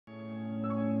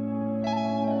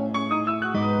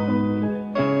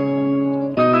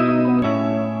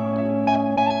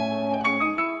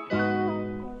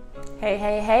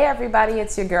Hey everybody,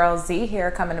 it's your girl Z here,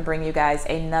 coming to bring you guys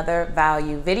another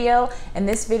value video. In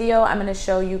this video, I'm going to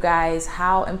show you guys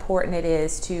how important it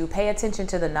is to pay attention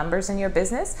to the numbers in your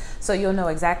business so you'll know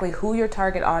exactly who your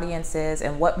target audience is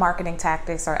and what marketing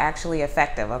tactics are actually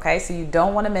effective, okay? So you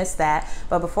don't want to miss that.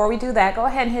 But before we do that, go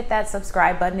ahead and hit that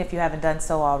subscribe button if you haven't done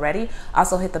so already.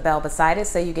 Also hit the bell beside it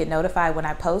so you get notified when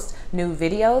I post new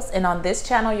videos. And on this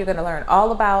channel, you're going to learn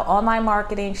all about online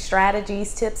marketing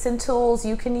strategies, tips, and tools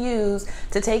you can use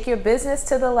to take your business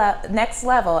to the next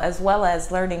level, as well as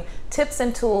learning tips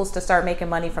and tools to start making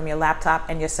money from your laptop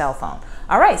and your cell phone.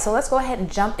 All right, so let's go ahead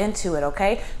and jump into it,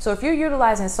 okay? So if you're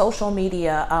utilizing social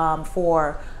media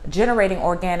for generating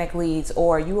organic leads,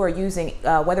 or you are using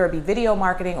whether it be video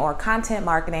marketing or content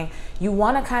marketing, you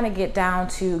want to kind of get down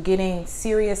to getting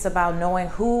serious about knowing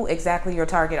who exactly your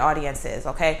target audience is,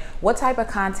 okay? What type of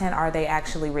content are they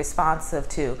actually responsive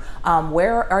to?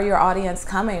 Where are your audience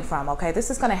coming from, okay? This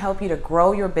is going to help you to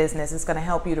grow your business. It's going to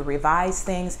help you to revise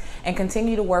things and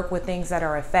continue to work with things that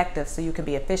are effective so you can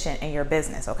be efficient in your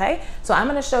business, okay? So I'm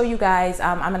going to show you guys,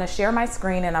 I'm going to share my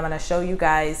screen and I'm going to show you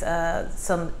guys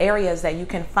some areas that you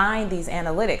can find these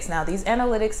analytics. Now, these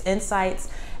analytics, insights,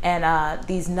 and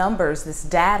these numbers, this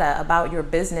data about your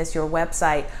business, your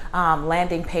website,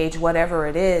 landing page, whatever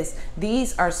it is,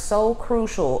 these are so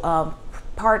crucial.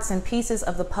 Parts and pieces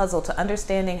of the puzzle to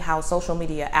understanding how social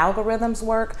media algorithms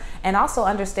work and also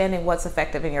understanding what's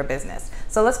effective in your business.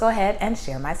 So let's go ahead and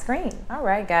share my screen. All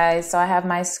right, guys, so I have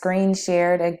my screen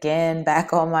shared again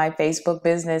back on my Facebook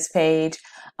business page.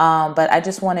 But I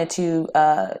just wanted to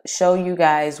show you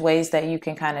guys ways that you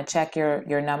can kind of check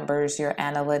your numbers, your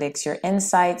analytics, your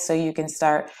insights, so you can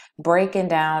start breaking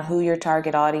down who your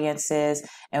target audience is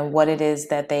and what it is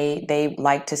that they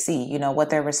like to see, you know,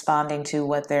 what they're responding to,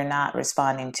 what they're not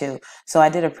responding to. So I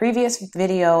did a previous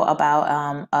video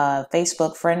about a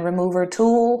Facebook friend remover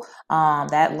tool.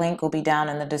 That link will be down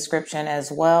in the description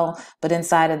as well. But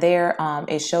inside of there,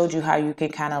 it showed you how you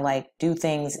can kind of like do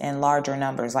things in larger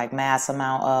numbers, like mass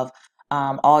amount of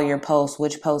all your posts,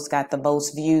 which posts got the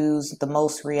most views, the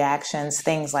most reactions,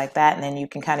 things like that. And then you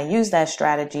can kind of use that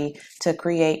strategy to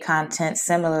create content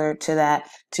similar to that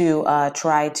to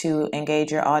try to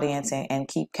engage your audience and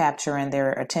keep capturing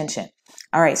their attention.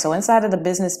 All right, so inside of the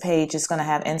business page, it's going to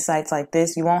have insights like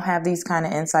this. You won't have these kind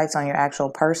of insights on your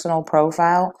actual personal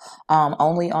profile,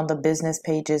 only on the business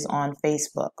pages on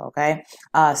Facebook, okay?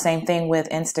 Same thing with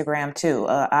Instagram too.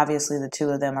 Obviously, the two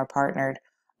of them are partnered,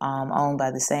 owned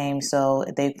by the same, so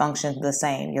they function the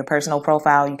same. Your personal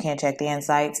profile, you can't check the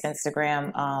insights.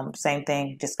 Instagram, same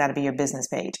thing, just got to be your business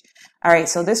page. All right,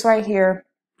 so this right here,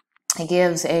 it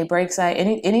gives a break site.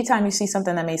 Anytime you see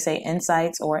something that may say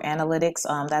insights or analytics,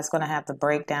 that's going to have the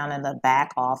breakdown in the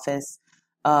back office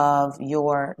of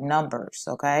your numbers,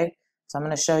 okay? So I'm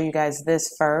going to show you guys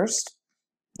this first.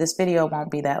 This video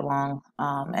won't be that long.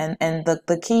 And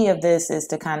the key of this is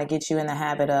to kind of get you in the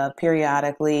habit of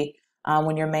periodically,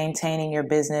 when you're maintaining your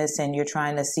business and you're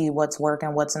trying to see what's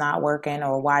working, what's not working,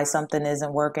 or why something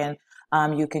isn't working,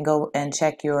 you can go and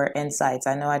check your insights.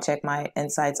 I know I check my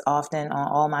insights often on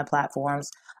all my platforms.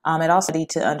 It also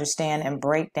needs to understand and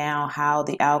break down how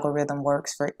the algorithm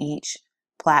works for each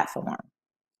platform.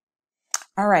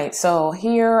 All right, so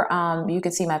here you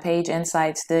can see my page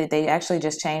insights. They actually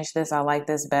just changed this. I like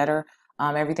this better.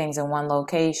 Everything's in one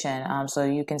location. So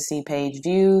you can see page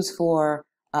views for,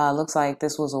 looks like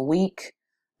this was a week.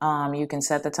 You can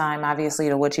set the time, obviously,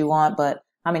 to what you want, but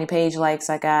how many page likes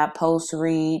I got, post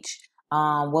reach,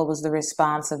 what was the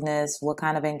responsiveness, what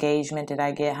kind of engagement did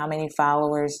I get, how many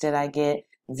followers did I get,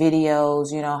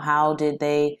 videos, you know, how did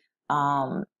they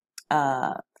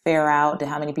fare out,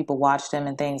 how many people watched them,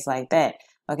 and things like that.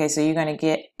 Okay, so you're going to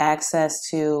get access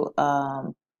to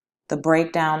the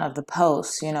breakdown of the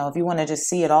posts. You know, if you want to just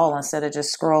see it all instead of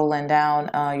just scrolling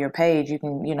down your page, you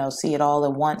can, you know, see it all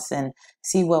at once and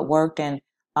see what worked and,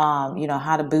 you know,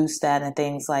 how to boost that and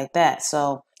things like that.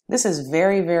 So this is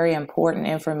very, very important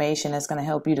information that's going to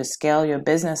help you to scale your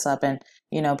business up. And,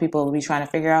 you know, people will be trying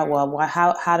to figure out, well,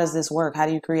 how does this work? How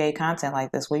do you create content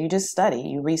like this? Well, you just study,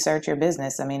 you research your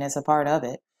business. I mean, it's a part of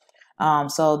it.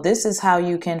 So this is how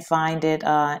you can find it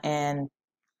on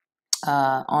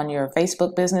your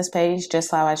Facebook business page,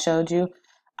 just how I showed you.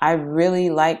 I really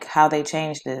like how they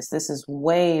changed this. This is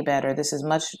way better. This is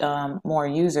much more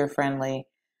user friendly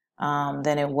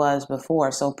than it was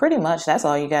before. So pretty much that's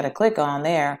all you got to click on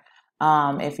there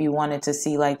if you wanted to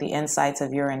see like the insights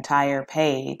of your entire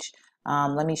page.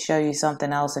 Let me show you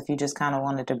something else if you just kind of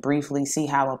wanted to briefly see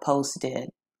how a post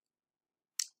did.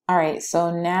 All right,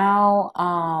 so now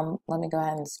let me go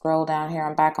ahead and scroll down here.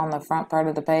 I'm back on the front part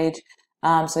of the page.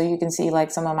 So you can see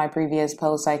like some of my previous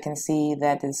posts, I can see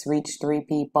that this reached 3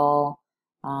 people.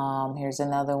 Here's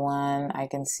another one. I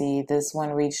can see this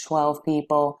one reached 12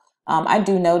 people. I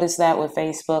do notice that with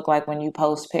Facebook, like when you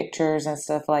post pictures and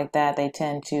stuff like that, they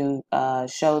tend to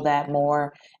show that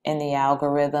more in the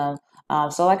algorithm.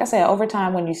 So like I said, over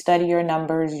time, when you study your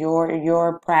numbers,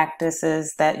 your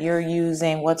practices that you're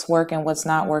using, what's working, what's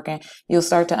not working, you'll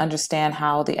start to understand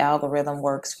how the algorithm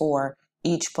works for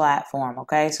each platform.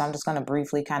 Okay, so I'm just going to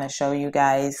briefly kind of show you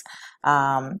guys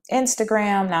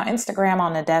Instagram. Now, Instagram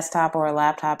on a desktop or a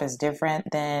laptop is different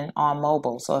than on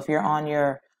mobile. So if you're on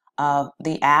your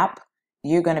the app,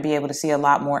 you're going to be able to see a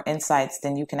lot more insights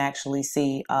than you can actually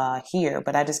see here.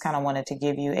 But I just kind of wanted to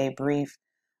give you a brief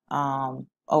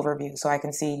overview so I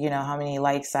can see, you know, how many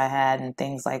likes I had and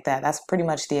things like that. That's pretty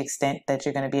much the extent that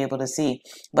you're going to be able to see.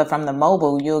 But from the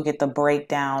mobile, you'll get the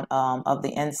breakdown of the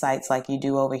insights like you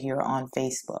do over here on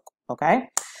Facebook. Okay.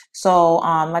 So,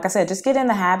 like I said, just get in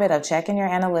the habit of checking your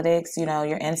analytics, you know,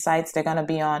 your insights. They're going to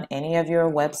be on any of your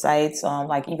websites.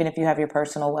 Like even if you have your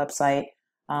personal website,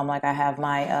 like I have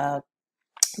my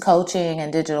coaching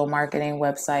and digital marketing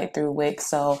website through Wix.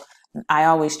 So I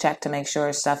always check to make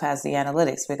sure stuff has the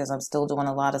analytics because I'm still doing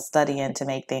a lot of studying to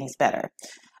make things better.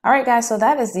 All right, guys, so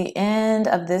that is the end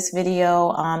of this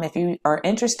video. If you are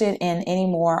interested in any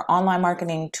more online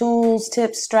marketing tools,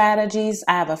 tips, strategies,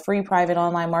 I have a free private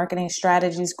online marketing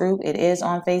strategies group. It is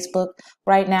on Facebook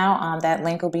right now. That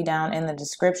link will be down in the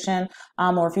description.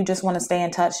 Or if you just want to stay in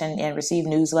touch and receive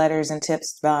newsletters and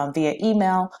tips via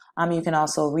email, you can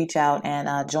also reach out and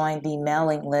join the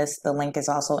mailing list. The link is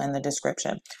also in the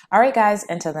description. All right, guys,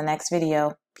 until the next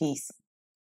video, peace.